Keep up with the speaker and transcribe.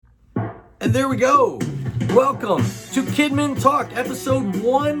And there we go. Welcome to Kidmin Talk, episode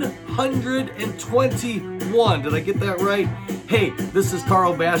 121. Did I get that right? Hey, this is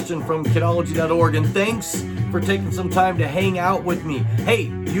Carl Bastian from Kidology.org, and thanks for taking some time to hang out with me.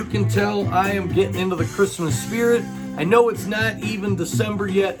 Hey, you can tell I am getting into the Christmas spirit. I know it's not even December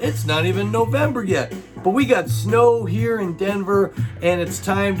yet. It's not even November yet. But we got snow here in Denver, and it's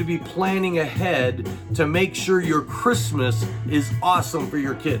time to be planning ahead to make sure your Christmas is awesome for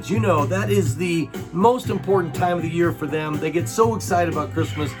your kids. You know, that is the most important time of the year for them. They get so excited about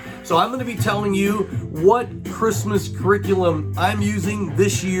Christmas. So I'm going to be telling you what Christmas curriculum I'm using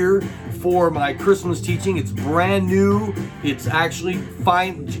this year for my Christmas teaching. It's brand new. It's actually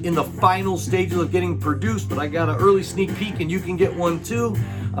in the final stages of getting produced, but I got an early sneak peek and you can get one too.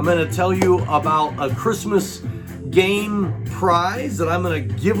 I'm going to tell you about a Christmas game prize that I'm going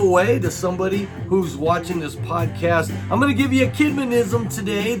to give away to somebody who's watching this podcast. I'm going to give you a Kidmanism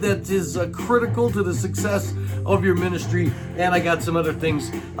today that is critical to the success of your ministry, and I got some other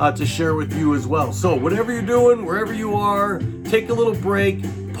things to share with you as well. So whatever you're doing, wherever you are, take a little break,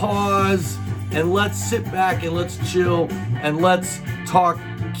 pause, and let's sit back and let's chill and let's talk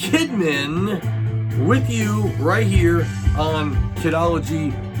Kidmin with you right here on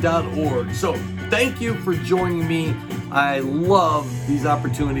Kidology.org. So thank you for joining me. I love these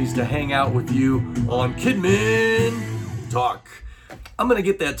opportunities to hang out with you on Kidmin Talk. I'm going to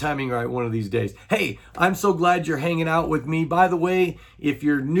get that timing right one of these days. Hey, I'm so glad you're hanging out with me. By the way, if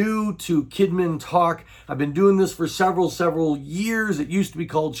you're new to Kidmin Talk, I've been doing this for several years. It used to be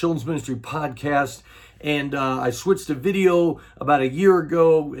called Children's Ministry Podcast. And I switched to video about a year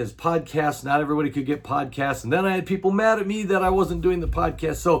ago as podcasts. Not everybody could get podcasts. And then I had people mad at me that I wasn't doing the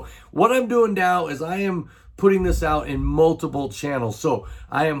podcast. So what I'm doing now is I am putting this out in multiple channels. So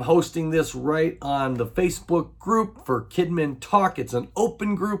I am hosting this right on the Facebook group for Kidmin Talk. It's an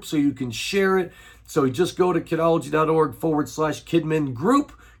open group, so you can share it. So you just go to kidology.org/Kidmin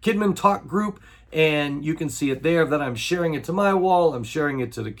group, Kidmin Talk group, and you can see it there. That I'm sharing it to my wall. I'm sharing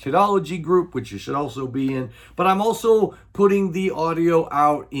it to the Kidology group, which you should also be in. But I'm also putting the audio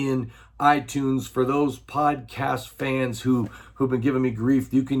out in iTunes for those podcast fans who've been giving me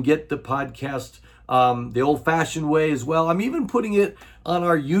grief. You can get the podcast the old-fashioned way as well. I'm even putting it on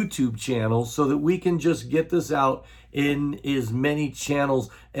our YouTube channel so that we can just get this out in as many channels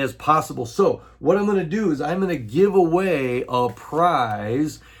as possible. So what I'm going to do is I'm going to give away a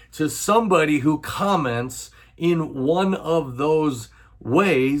prize to somebody who comments in one of those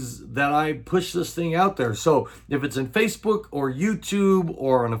ways that I push this thing out there. So if it's in Facebook or YouTube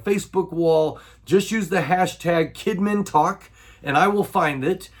or on a Facebook wall, just use the hashtag KidminTalk and I will find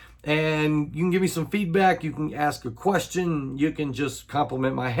it. And you can give me some feedback. You can ask a question. You can just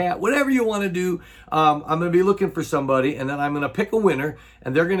compliment my hat. Whatever you want to do. I'm going to be looking for somebody, and then I'm going to pick a winner,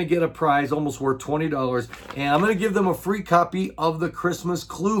 and they're going to get a prize almost worth $20. And I'm going to give them a free copy of the Christmas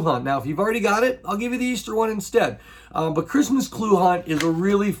Clue Hunt. Now, if you've already got it, I'll give you the Easter one instead. But Christmas Clue Hunt is a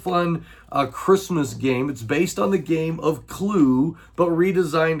really fun Christmas game. It's based on the game of Clue, but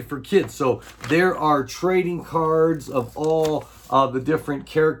redesigned for kids. So there are trading cards of all the different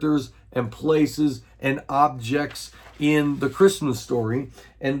characters and places and objects in the Christmas story,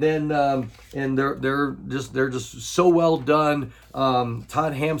 and then and they're just so well done.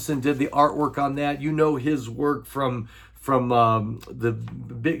 Todd Hampson did the artwork on that. You know his work from the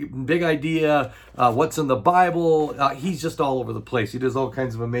big idea, what's in the Bible. He's just all over the place. He does all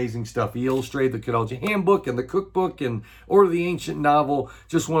kinds of amazing stuff. He illustrated the Kidology Handbook and the Cookbook and Order of the Ancient Novel.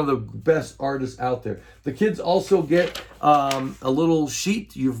 Just one of the best artists out there. The kids also get a little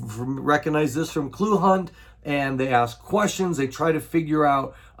sheet. You recognize this from Clue Hunt. And they ask questions. They try to figure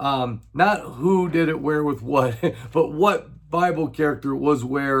out not who did it where with what, but what Bible character was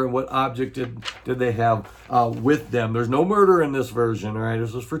where and what object did they have with them. There's no murder in this version, all right?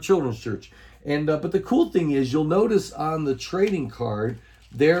 This is for children's church. And but the cool thing is you'll notice on the trading card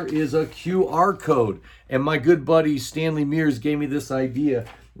there is a QR code. And my good buddy Stanley Mears gave me this idea.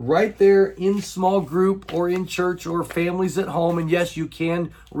 Right there in small group or in church or families at home. And yes, you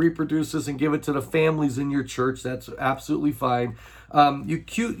can reproduce this and give it to the families in your church. That's absolutely fine.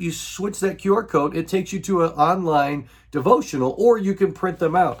 You switch that QR code. It takes you to an online devotional, or you can print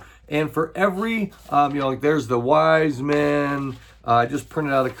them out. And for every, like there's the wise men. I just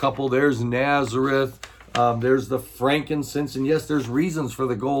printed out a couple. There's Nazareth. There's the frankincense, and yes, there's reasons for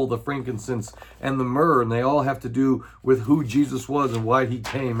the gold, the frankincense, and the myrrh, and they all have to do with who Jesus was and why he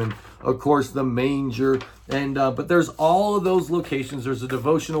came, and of course the manger, and but there's all of those locations. There's a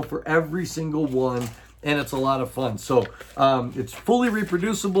devotional for every single one, and it's a lot of fun. So it's fully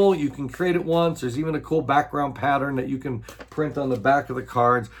reproducible. You can create it once. There's even a cool background pattern that you can print on the back of the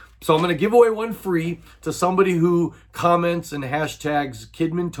cards. So I'm going to give away one free to somebody who comments and hashtags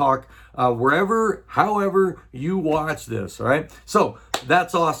Kidmin Talk wherever, however you watch this. All right. So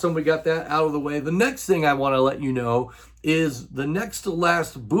that's awesome. We got that out of the way. The next thing I want to let you know is the next to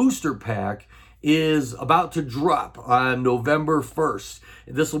last booster pack is about to drop on November 1st.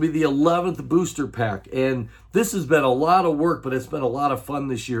 This will be the 11th booster pack. And this has been a lot of work, but it's been a lot of fun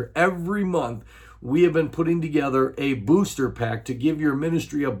this year. Every month, we have been putting together a booster pack to give your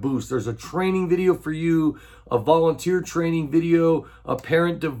ministry a boost. There's a training video for you, a volunteer training video, a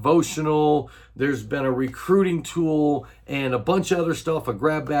parent devotional. There's been a recruiting tool and a bunch of other stuff, a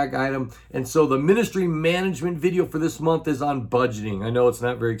grab bag item. And so the ministry management video for this month is on budgeting. I know it's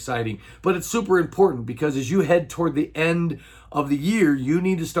not very exciting, but it's super important because as you head toward the end of the year, you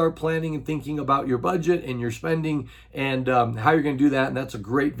need to start planning and thinking about your budget and your spending and how you're going to do that. And that's a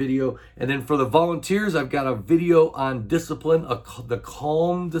great video. And then for the volunteers, I've got a video on discipline, the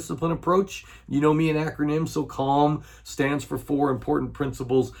CALM discipline approach. You know me in acronyms, so CALM stands for 4 important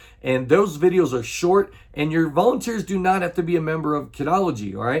principles. And those videos are short, and your volunteers do not have to be a member of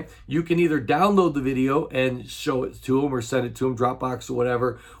Kidology, all right? You can either download the video and show it to them or send it to them, Dropbox or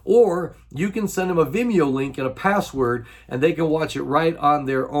whatever, or you can send them a Vimeo link and a password, and they can watch it right on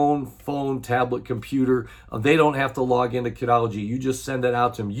their own phone, tablet, computer. They don't have to log into Kidology. You just send that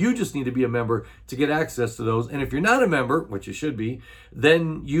out to them. You just need to be a member to get access to those. And if you're not a member, which you should be,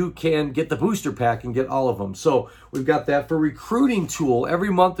 then you can get the booster pack and get all of them. So we've got that. For recruiting tool,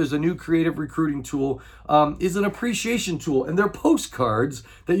 every month there's a new creative recruiting tool, is an appreciation tool, and they're postcards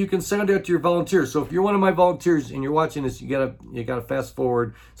that you can send out to your volunteers. So if you're one of my volunteers and you're watching this, you gotta fast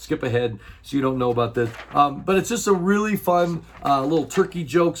forward, skip ahead, so you don't know about this. But it's just a really fun little turkey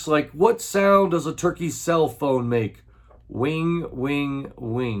jokes like, what sound does a turkey's cell phone make? Wing, wing,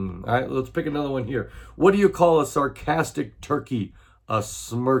 wing. All right, let's pick another one here. What do you call a sarcastic turkey? A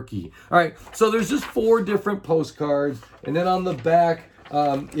smirky. All right, so there's just 4 different postcards, and then on the back,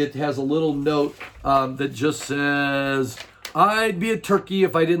 it has a little note that just says, I'd be a turkey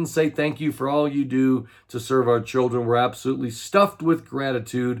if I didn't say thank you for all you do to serve our children. We're absolutely stuffed with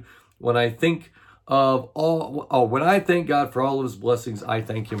gratitude. When I think when I thank God for all of his blessings, I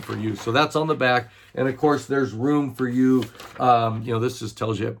thank him for you. So that's on the back. And of course, there's room for you. This just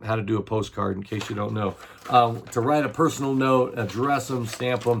tells you how to do a postcard in case you don't know. To write a personal note, address them,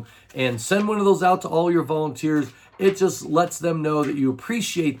 stamp them, and send one of those out to all your volunteers. It just lets them know that you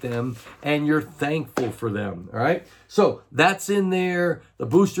appreciate them and you're thankful for them. All right. So that's in there. The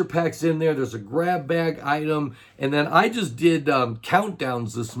booster pack's in there. There's a grab bag item. And then I just did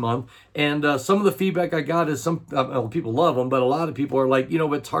countdowns this month. And some of the feedback I got is people love them, but a lot of people are like,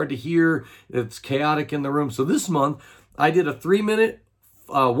 it's hard to hear. It's chaotic in the room. So this month I did a 3-minute,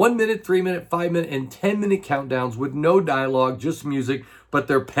 1 minute, 3 minute, 5 minute, and 10-minute countdowns with no dialogue, just music, but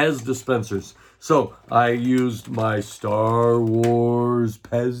they're Pez dispensers. So I used my Star Wars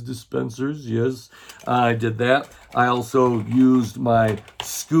Pez dispensers. Yes, I did that. I also used my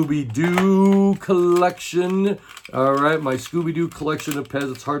Scooby-Doo collection. All right, my Scooby-Doo collection of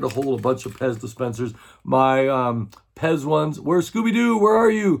Pez. It's hard to hold a bunch of Pez dispensers. My Pez ones. Where's Scooby-Doo? Where are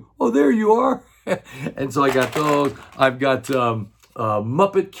you? Oh, there you are. And so I got those. I've got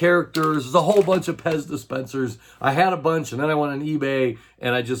Muppet characters. There's a whole bunch of Pez dispensers. I had a bunch, and then I went on eBay,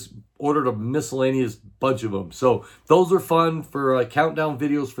 and I just ordered a miscellaneous bunch of them. So those are fun for countdown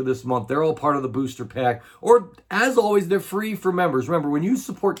videos for this month. They're all part of the booster pack. Or as always, they're free for members. Remember, when you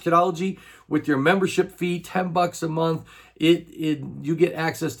support Kidology with your membership fee, $10 a month, you get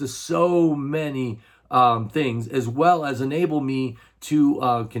access to so many things, as well as enable me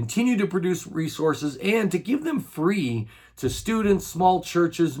to continue to produce resources and to give them free to students, small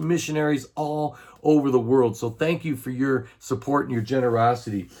churches, missionaries all over the world. So thank you for your support and your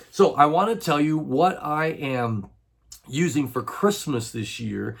generosity. So I want to tell you what I am using for Christmas this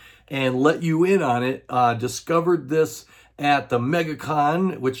year and let you in on it. Discovered this at the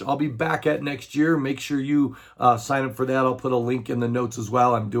MegaCon, which I'll be back at next year. Make sure you sign up for that. I'll put a link in the notes as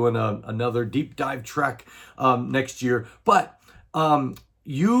well. I'm doing another deep dive trek next year. But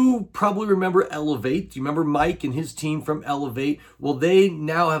you probably remember Elevate. Do you remember Mike and his team from Elevate? Well, they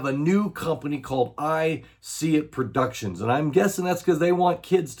now have a new company called I See It Productions. And I'm guessing that's because they want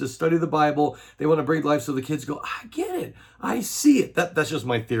kids to study the Bible. They want to bring life so the kids go, I get it. I see it. That's just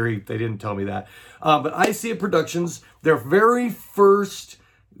my theory. They didn't tell me that. But I See It Productions, their very first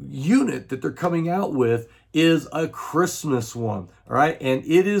unit that they're coming out with is a Christmas one. All right. And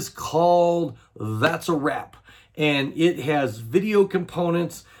it is called That's a Wrap. And it has video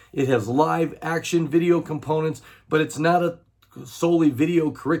components. It has live action video components, but it's not a solely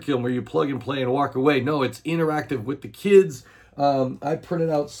video curriculum where you plug and play and walk away. No, it's interactive with the kids. I printed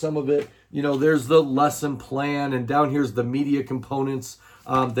out some of it. You know, there's the lesson plan, and down here's the media components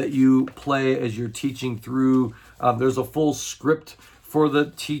that you play as you're teaching through. There's a full script for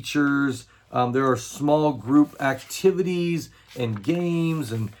the teachers. There are small group activities and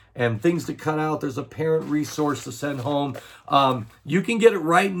games and things to cut out. There's a parent resource to send home. You can get it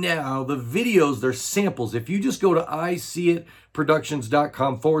right now. The videos, they're samples. If you just go to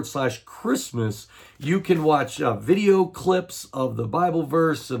iseeitproductions.com/Christmas, you can watch video clips of the Bible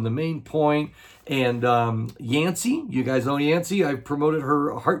verse and the main point. And Yancey, you guys know Yancey. I promoted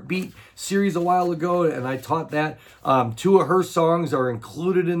her Heartbeat series a while ago, and I taught that. 2 of her songs are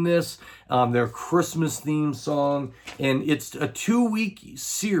included in this. Their Christmas theme song. And it's a 2-week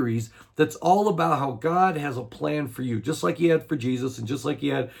series that's all about how God has a plan for you. Just like he had for Jesus and just like he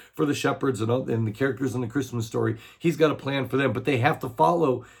had for the shepherds and the characters in the Christmas story. He's got a plan for them, but they have to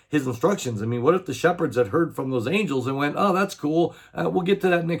follow his instructions. I mean, what if the shepherds had heard from those angels and went, oh, that's cool. We'll get to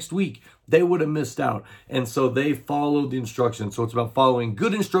that next week. They would have missed out. And so they followed the instructions. So it's about following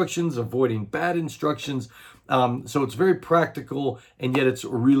good instructions, avoiding bad instructions. So it's very practical, and yet it's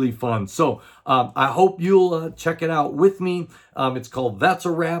really fun. So I hope you'll check it out with me. It's called That's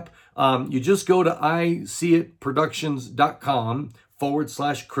a Wrap. You just go to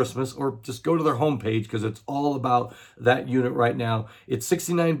iseeitproductions.com/Christmas, or just go to their homepage because it's all about that unit right now. It's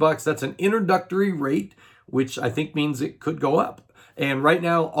 $69. That's an introductory rate, which I think means it could go up. And right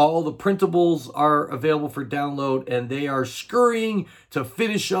now, all the printables are available for download, and they are scurrying to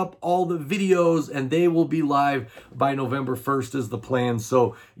finish up all the videos, and they will be live by November 1st is the plan.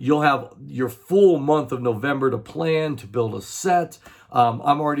 So you'll have your full month of November to plan, to build a set. I'm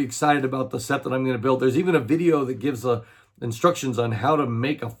already excited about the set that I'm going to build. There's even a video that gives instructions on how to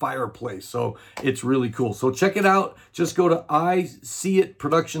make a fireplace. So it's really cool. So check it out. Just go to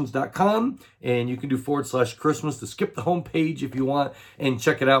iseeitproductions.com, and you can do /Christmas to skip the home page if you want and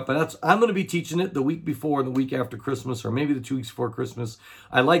check it out. But I'm going to be teaching it the week before and the week after Christmas, or maybe the 2 weeks before Christmas.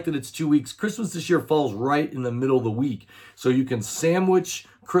 I like that it's 2 weeks. Christmas this year falls right in the middle of the week. So you can sandwich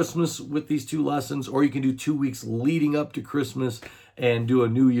Christmas with these 2 lessons, or you can do 2 weeks leading up to Christmas and do a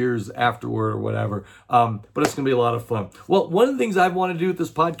New Year's afterward or whatever. But it's going to be a lot of fun. Well, one of the things I want to do with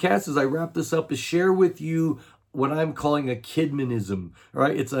this podcast as I wrap this up is share with you what I'm calling a kidmanism. All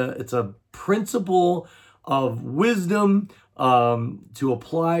right, it's a principle of wisdom to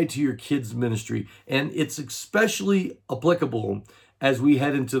apply to your kids' ministry, and it's especially applicable as we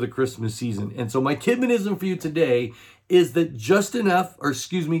head into the Christmas season. And so my kidmanism for you today is that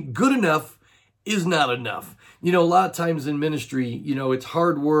good enough is not enough. You know, a lot of times in ministry, you know, it's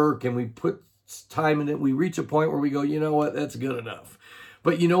hard work and we put time in it. We reach a point where we go, you know what, that's good enough.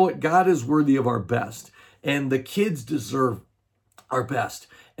 But you know what? God is worthy of our best, and the kids deserve our best.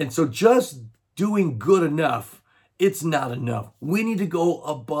 And so just doing good enough, it's not enough. We need to go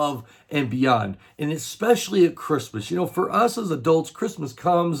above and beyond. And especially at Christmas. You know, for us as adults, Christmas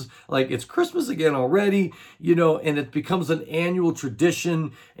comes like it's Christmas again already, you know, and it becomes an annual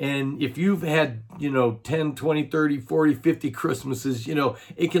tradition. And if you've had, 10, 20, 30, 40, 50 Christmases,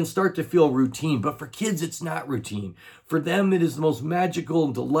 it can start to feel routine. But for kids, it's not routine. For them, it is the most magical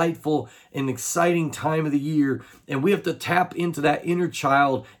and delightful and exciting time of the year. And we have to tap into that inner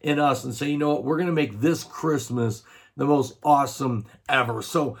child in us and say, you know what, we're going to make this Christmas the most awesome ever.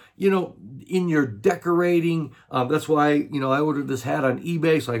 So, in your decorating, that's why, I ordered this hat on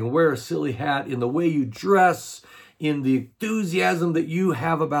eBay so I can wear a silly hat. In the way you dress, in the enthusiasm that you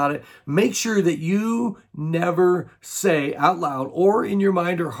have about it, make sure that you never say out loud or in your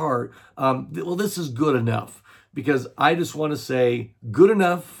mind or heart, well, this is good enough. Because I just want to say good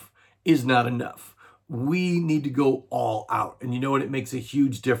enough is not enough. We need to go all out. And you know what? It makes a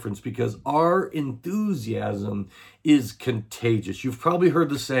huge difference because our enthusiasm is contagious. You've probably heard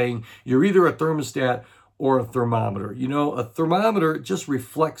the saying, you're either a thermostat or a thermometer. A thermometer just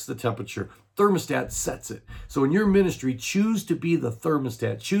reflects the temperature. Thermostat sets it. So in your ministry, choose to be the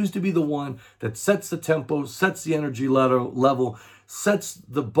thermostat. Choose to be the one that sets the tempo, sets the energy level, sets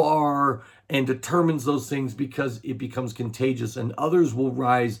the bar, and determines those things because it becomes contagious, and others will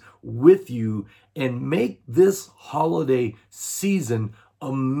rise with you and make this holiday season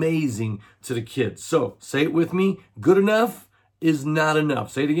amazing to the kids. So say it with me. Good enough is not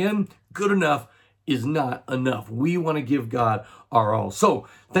enough. Say it again. Good enough is not enough. We want to give God our all. So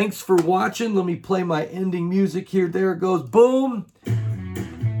thanks for watching. Let me play my ending music here. There it goes. Boom.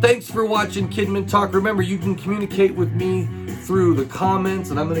 Thanks for watching Kidmin Talk. Remember, you can communicate with me through the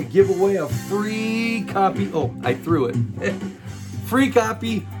comments, and I'm going to give away a free copy. Oh, I threw it. Free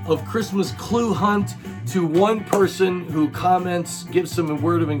copy of Christmas Clue Hunt to one person who comments, gives some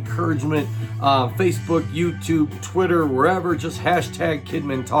word of encouragement, Facebook, YouTube, Twitter, wherever, just hashtag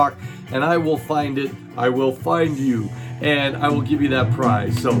Kidmin Talk, and I will find it. I will find you, and I will give you that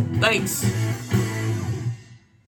prize. So thanks.